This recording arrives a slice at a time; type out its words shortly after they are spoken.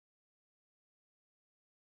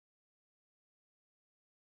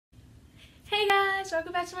Hey guys,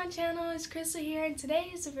 welcome back to my channel. It's Crystal here, and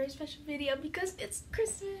today is a very special video because it's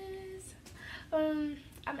Christmas. I'm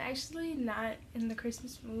actually not in the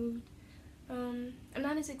Christmas mood. I'm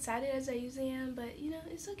not as excited as I usually am, but you know,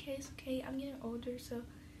 it's okay. It's okay. I'm getting older, so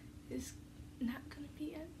it's not gonna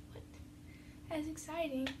be as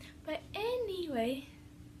exciting. But anyway,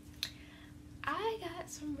 I got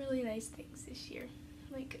some really nice things this year.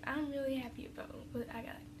 Like, I'm really happy about what I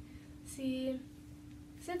got. See,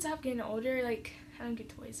 since I'm getting older, like, I don't get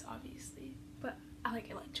toys, obviously, but I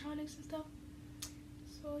like electronics and stuff.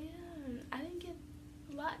 So yeah, I didn't get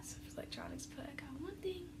lots of electronics, but I got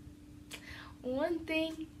one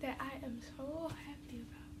thing that I am so happy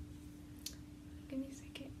about. Give me a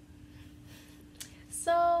second.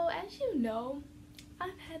 So, as you know,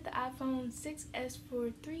 I've had the iPhone 6S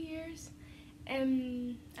for 3 years,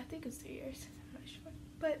 and I think it's 3 years, I'm not sure.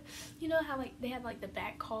 But you know how like they have like the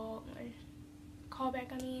back callback,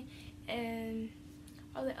 and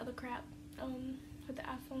all the other crap with the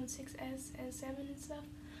iPhone 6S and 7 and stuff.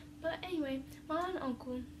 But anyway, my aunt and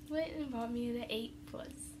uncle went and bought me the 8 Plus,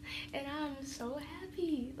 and I'm so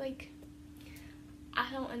happy. Like,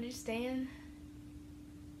 I don't understand.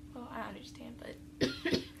 Well, I understand, but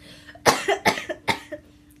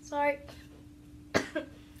sorry, I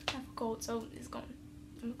have a cold, so I'm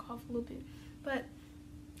gonna cough a little bit. But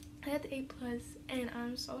I had the 8 Plus, and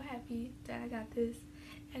I'm so happy that I got this.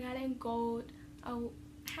 I got it in gold. I'm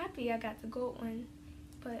happy I got the gold one,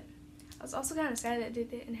 but I was also kind of sad that they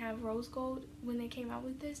didn't have rose gold when they came out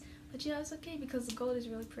with this. But you know, it's okay because the gold is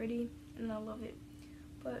really pretty, and I love it.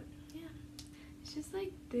 But yeah, it's just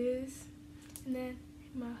like this, and then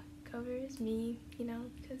my cover is me, you know,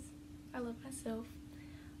 because I love myself.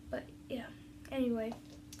 But yeah, anyway,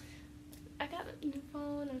 I got a new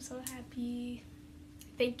phone. I'm so happy.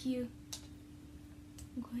 Thank you,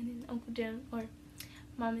 Gwen and Uncle Jim, or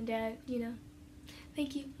Mom and Dad, you know.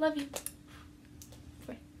 Thank you. Love you.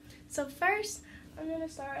 So first, I'm going to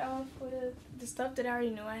start off with the stuff that I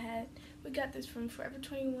already knew I had. We got this from Forever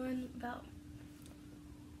 21 about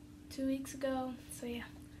 2 weeks ago. So yeah,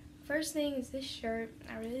 first thing is this shirt.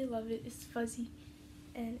 I really love it. It's fuzzy,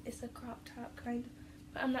 and it's a crop top kind of.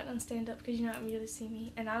 But I'm not going to stand up because you're not really see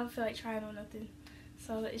me, and I don't feel like trying on nothing.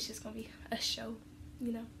 So it's just going to be a show,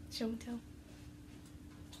 you know, show and tell.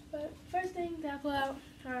 But first thing that I pull out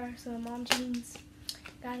are some mom jeans.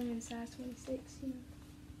 Got them in size 26, you know,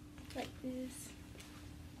 like this.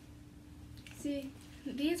 See,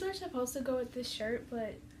 these were supposed to go with this shirt,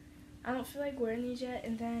 but I don't feel like wearing these yet.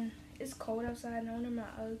 And then it's cold outside, and I want my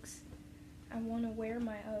Uggs. I want to wear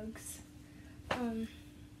my Uggs,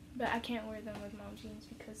 but I can't wear them with mom jeans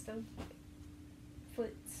because the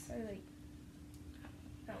foots are like,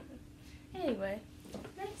 I don't know. Anyway,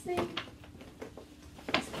 next thing.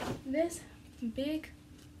 This big,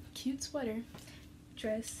 cute sweater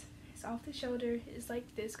dress is off the shoulder. It's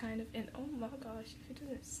like this kind of, and oh my gosh, if it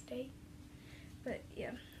doesn't stay. But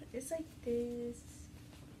yeah, it's like this.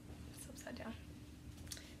 It's upside down.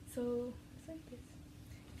 So it's like this.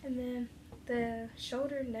 And then the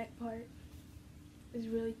shoulder neck part is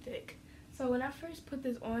really thick. So when I first put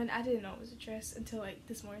this on, I didn't know it was a dress until like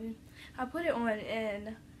this morning. I put it on and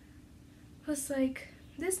it was like,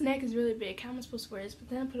 this neck is really big. How am I supposed to wear this? But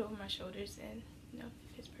then I put it over my shoulders, and you know,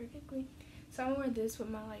 it fits perfectly. So I'm wearing this with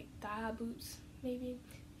my like thigh boots maybe,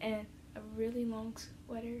 and a really long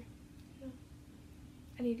sweater. You know,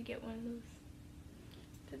 I need to get one of those.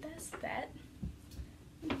 So that's that.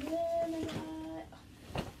 And then I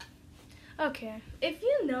got, okay, if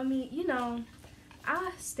you know me, you know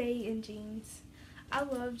I stay in jeans. I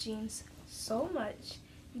love jeans so much.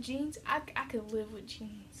 Jeans, I could live with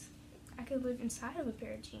jeans. I could live inside of a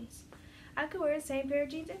pair of jeans. I could wear the same pair of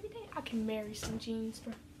jeans every day. I can marry some jeans,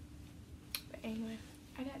 bro. But anyway,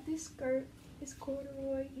 I got this skirt, this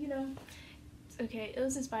corduroy, you know. It's okay, it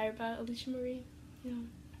was inspired by Alicia Marie, you know.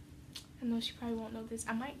 I know she probably won't know this.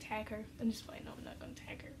 I might tag her. I'm just like, no, I'm not going to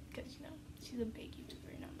tag her because, you know, she's a big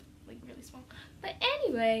YouTuber and I'm, like, really small. But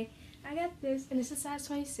anyway, I got this, and it's a size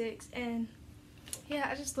 26, and yeah,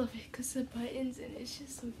 I just love it because the buttons, and it's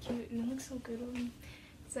just so cute, and it looks so good on me.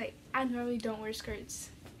 It's like, I normally don't wear skirts.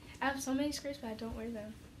 I have so many skirts, but I don't wear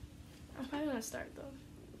them. I'm probably gonna start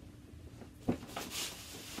though.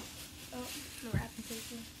 Oh, the wrapping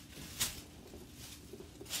paper.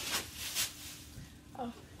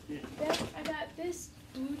 Oh, then I got this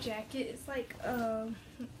blue jacket. It's like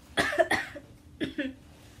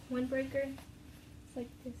windbreaker. It's like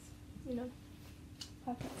this, you know,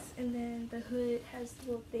 pockets, and then the hood has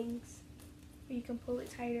little things where you can pull it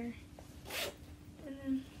tighter. And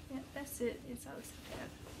then, yeah, that's it. It's all like that.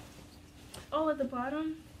 Oh, at the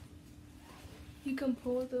bottom, You can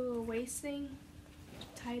pull the little waist thing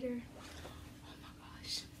tighter. Oh my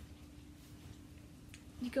gosh.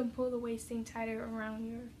 You can pull the waist thing tighter around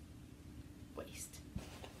your waist.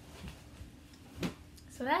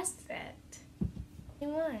 So that's that.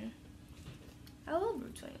 21. I love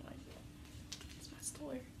Route 21. It's my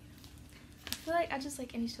store. I feel like I just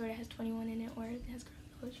like any store that has 21 in it or it has girl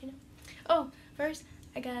clothes, you know. Oh, first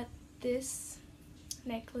I got this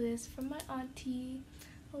necklace from my auntie.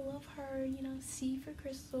 I love her, you know, C for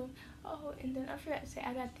crystal. Oh, and then I forgot to say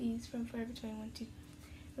I got these from Forever 21 too.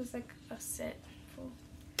 It was like a set full.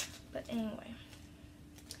 But anyway,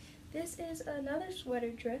 this is another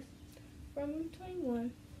sweater dress from Route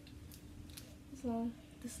 21. It's long.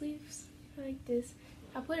 The sleeves are like this.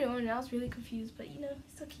 I put it on and I was really confused, but you know,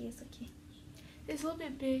 it's okay, it's okay. It's a little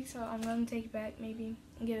bit big, so I'm gonna take it back maybe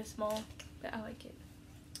and get a small, but I like it.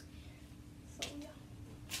 So yeah.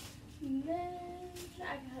 And then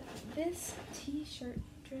I got this t-shirt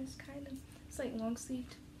dress kind of. It's like long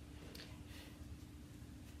sleeved.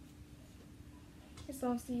 It's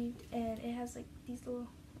long sleeved and it has like these little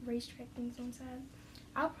racetrack things on the side.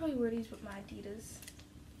 I'll probably wear these with my Adidas.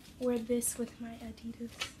 Wear this with my Adidas.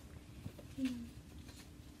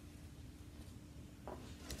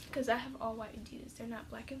 Because I have all white Adidas. They're not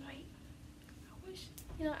black and white. I wish,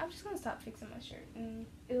 you know, I'm just going to stop fixing my shirt and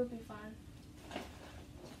it'll be fine.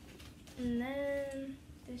 And then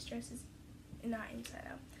this dress is not inside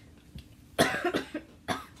out.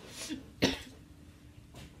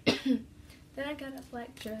 Then I got a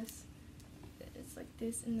black dress. It's like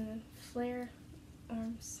this in the flare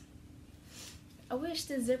arms. I wish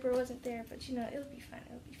the zipper wasn't there, but you know, it'll be fine,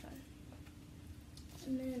 it'll be fine.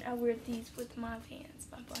 And then I wear these with my pants,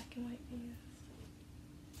 my black and white pants.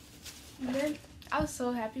 And then I was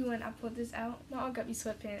so happy when I pulled this out. My aunt got me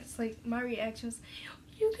sweatpants. Like, my reaction was,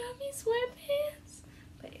 you got me sweatpants?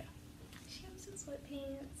 But yeah, she got me some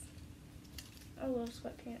sweatpants. I love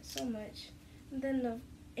sweatpants so much. And then the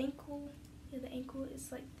ankle, yeah, the ankle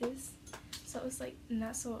is like this. So it's like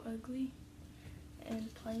not so ugly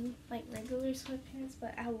and plain like regular sweatpants,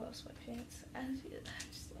 but I love sweatpants. I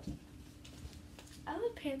just love them. I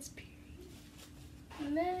love pants, period.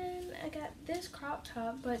 And then I got this crop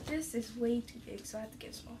top, but this is way too big, so I have to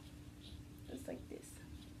get small. It's like this.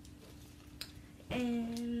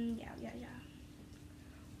 And yeah.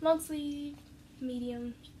 Long sleeve,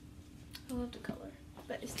 medium. I love the color,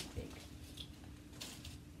 but it's too big.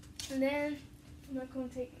 And then I'm not going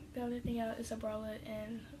to take the other thing out. It's a bralette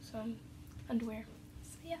and some underwear.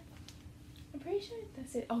 So yeah, I'm pretty sure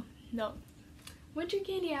that's it. Oh no, winter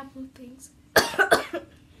candy apple things.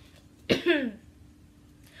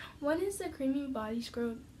 One is the creamy body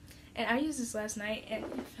scrub, and I used this last night and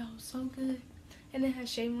it felt so good, and it has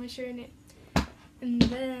shea moisture in it. And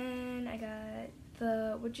then I got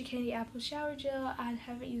the winter candy apple shower gel. I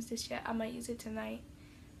haven't used this yet. I might use it tonight.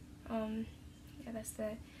 Yeah, that's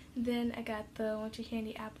that. Then I got the winter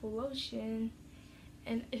candy apple lotion,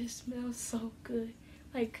 and it smells so good.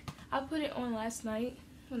 Like, I put it on last night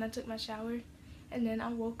when I took my shower, and then I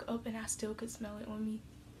woke up and I still could smell it on me.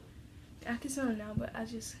 I can smell it now, but I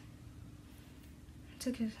just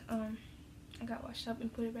took it, I got washed up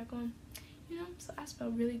and put it back on, you know, so I smell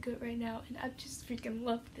really good right now, and I just freaking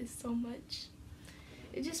love this so much.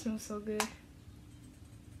 It just smells so good.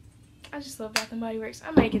 I just love Bath & Body Works. I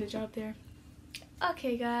might get a job there.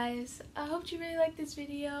 Okay guys, I hope you really liked this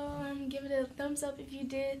video. Give it a thumbs up if you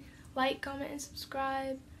did. Like, comment, and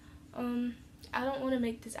subscribe. I don't want to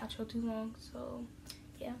make this outro too long, so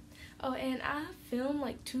yeah. Oh, and I filmed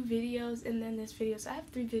like 2 videos and then this video, so I have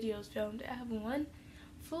 3 videos filmed. I have one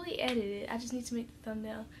fully edited. I just need to make the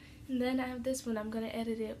thumbnail, and then I have this one. I'm gonna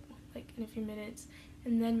edit it like in a few minutes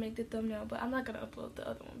and then make the thumbnail, but I'm not gonna upload the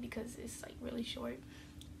other one because it's like really short.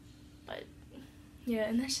 But yeah,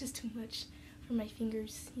 and that's just too much for my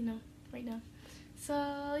fingers, you know, right now. So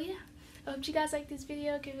yeah, I hope you guys like this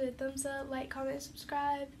video. Give it a thumbs up, like, comment,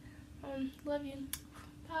 subscribe. Love you.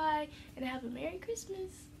 Bye, and have a Merry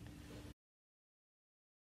Christmas.